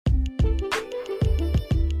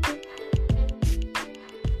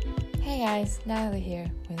guys, Natalie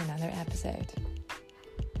here with another episode.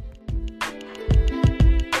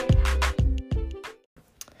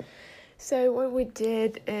 So what we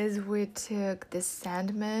did is we took the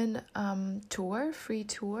Sandman free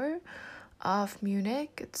tour of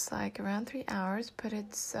Munich. It's like around 3 hours, but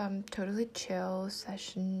it's totally chill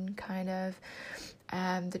session kind of.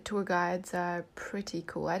 The tour guides are pretty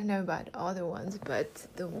cool. I don't know about other ones, but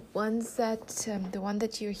the one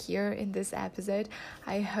that you hear in this episode,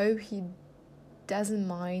 I hope he doesn't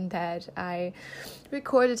mind that I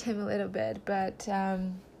recorded him a little bit, but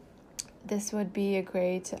this would be a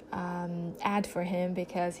great ad for him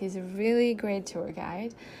because he's a really great tour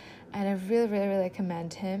guide and I really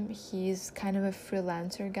recommend him. He's kind of a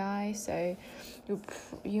freelancer guy, so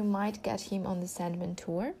you might get him on the Sandman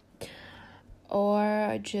tour,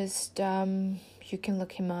 or just you can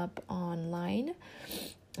look him up online.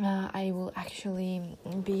 I will actually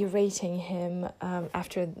be rating him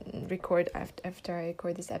after I record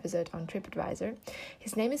this episode on TripAdvisor.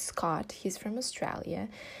 His name is Scott. He's from Australia,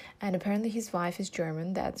 and apparently his wife is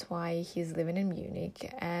German. That's why he's living in Munich,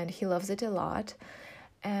 and he loves it a lot.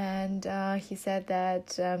 And he said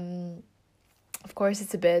that of course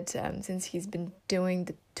it's a bit since he's been doing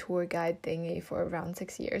the tour guide thingy for around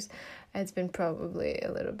 6 years, it's been probably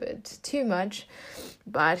a little bit too much,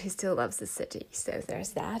 but he still loves the city, so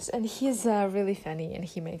there's that. And he's really funny, and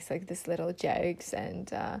he makes like this little jokes,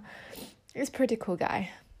 and he's a pretty cool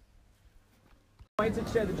guy. To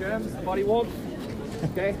share the germs, the body warmth.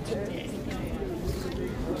 Okay.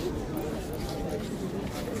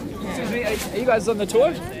 Excuse me, are you guys on the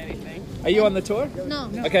tour? Are you on the tour? No.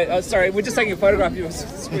 Okay, sorry, we're just taking a photograph. You were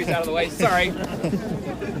squeezed out of the way. Sorry.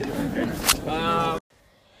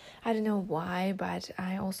 I don't know why, but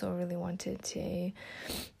I also really wanted to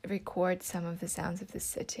record some of the sounds of the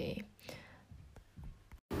city.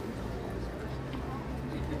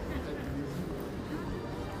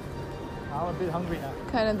 I'm a bit hungry now.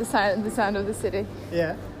 Kind of the sound of the city.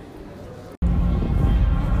 Yeah.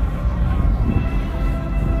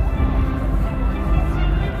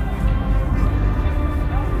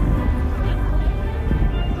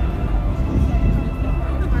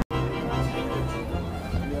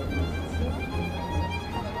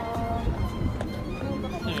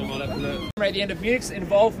 At the end of Munich's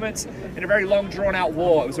involvement in a very long drawn-out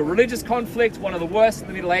war. It was a religious conflict, one of the worst in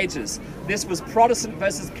the Middle Ages. This was Protestant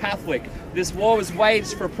versus Catholic. This war was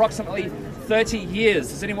waged for approximately 30 years.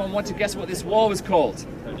 Does anyone want to guess what this war was called?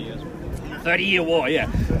 30 years. 30-year war, yeah.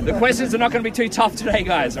 The questions are not going to be too tough today,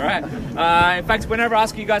 guys, all right? In fact, whenever I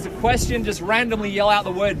ask you guys a question, just randomly yell out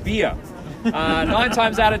the word beer. 9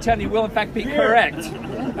 times out of 10, you will in fact be correct.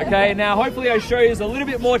 Okay, now hopefully I show you a little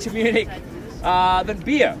bit more to Munich than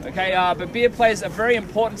beer, okay? But beer plays a very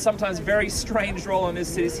important, sometimes very strange role in this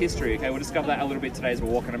city's history, okay? We'll discover that a little bit today as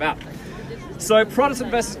we're walking about. So,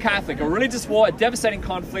 Protestant versus Catholic, a religious war, a devastating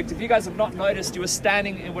conflict. If you guys have not noticed, you are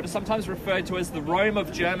standing in what is sometimes referred to as the Rome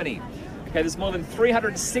of Germany. Okay, there's more than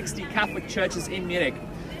 360 Catholic churches in Munich,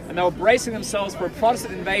 and they were bracing themselves for a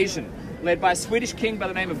Protestant invasion led by a Swedish king by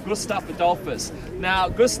the name of Gustav Adolphus. Now,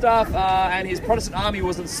 Gustav and his Protestant army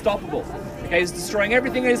was unstoppable. Okay, he's destroying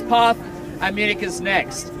everything in his path, and Munich is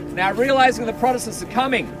next. Now, realizing the Protestants are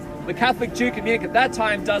coming, the Catholic Duke of Munich at that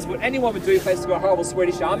time does what anyone would do faced a horrible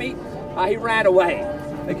Swedish army. He ran away.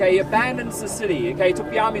 Okay, he abandons the city. Okay, he took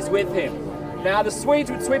the armies with him. Now, the Swedes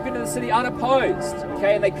would sweep into the city unopposed.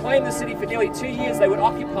 Okay, and they claimed the city for nearly 2 years. They would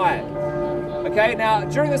occupy it. Okay, now,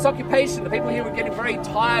 during this occupation, the people here were getting very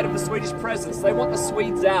tired of the Swedish presence. They want the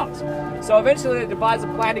Swedes out. So eventually they devise a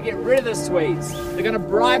plan to get rid of the Swedes. They're going to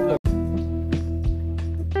bribe them.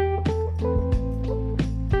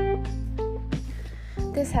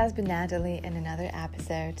 This has been Natalie in another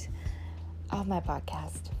episode of my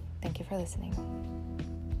podcast. Thank you for listening.